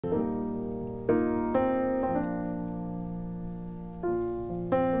Sin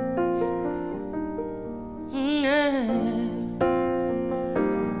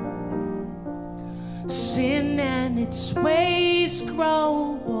and its ways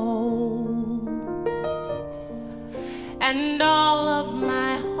grow old, and all of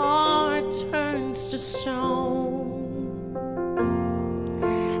my heart turns to stone,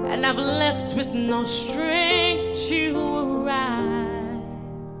 and I've left with no strength to arise.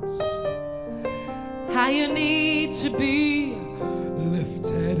 How you need to be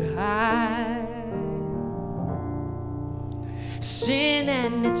lifted high. Sin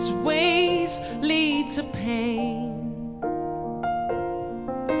and its ways lead to pain,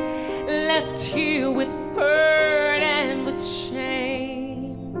 left here with hurt and with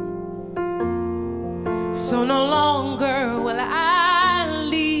shame. So no longer will I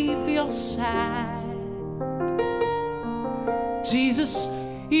leave your side. Jesus,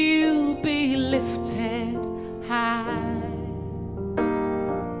 you be lifted high.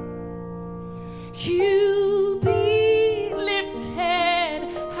 You be lifted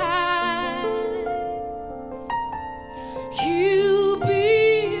high. You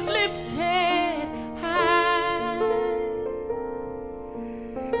be lifted high.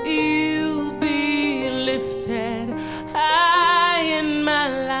 You be lifted high in my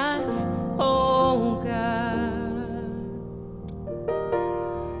life, oh God.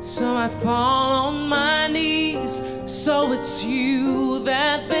 So I fall on my knees, so it's you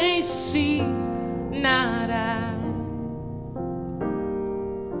that they see, not I.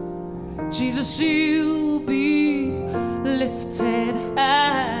 Jesus, you be lifted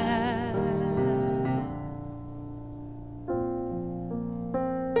high.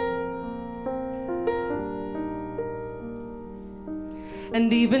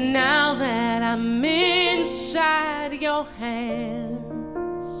 And even now that I'm inside your hands,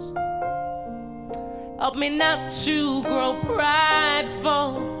 help me not to grow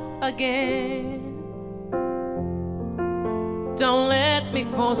prideful again. Don't let me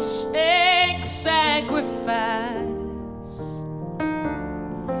forsake sacrifice.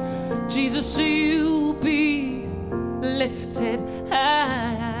 Jesus, you be lifted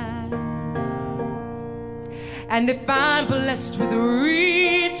high. And if I'm blessed with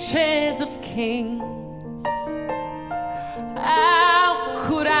riches of kings, how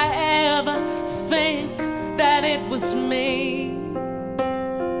could I ever think that it was me?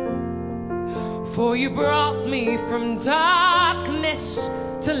 For you brought me from darkness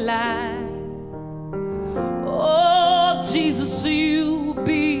to light. Oh, Jesus, you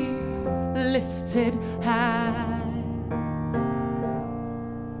be lifted high.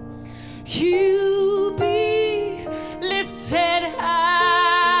 You be lifted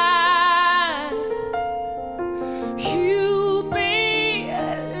high. You be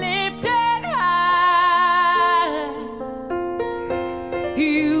lifted high.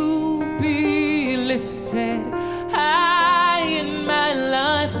 You be lifted high in my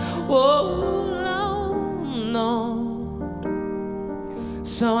life, oh Lord.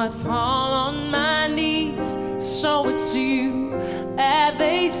 So I fall on my knees, so it's you that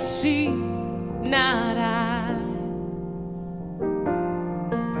they see, not I.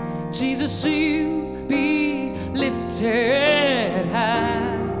 Jesus, you be lifted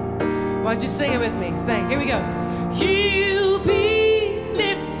high. Why'd you sing it with me? Sing, here we go. You be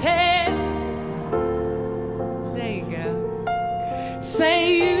lifted. There you go.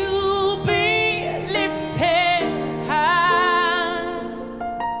 Say you be lifted high.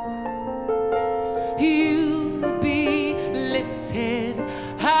 You be lifted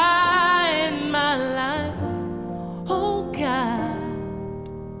high in my life, oh God.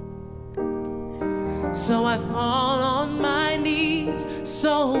 So I fall on my knees,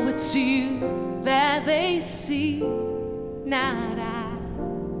 so it's you that they see, not I.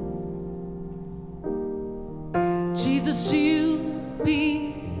 Jesus, you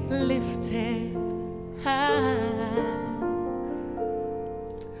be lifted high.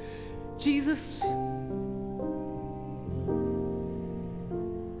 Jesus,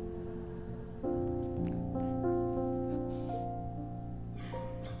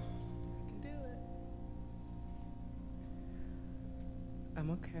 I'm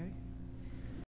okay.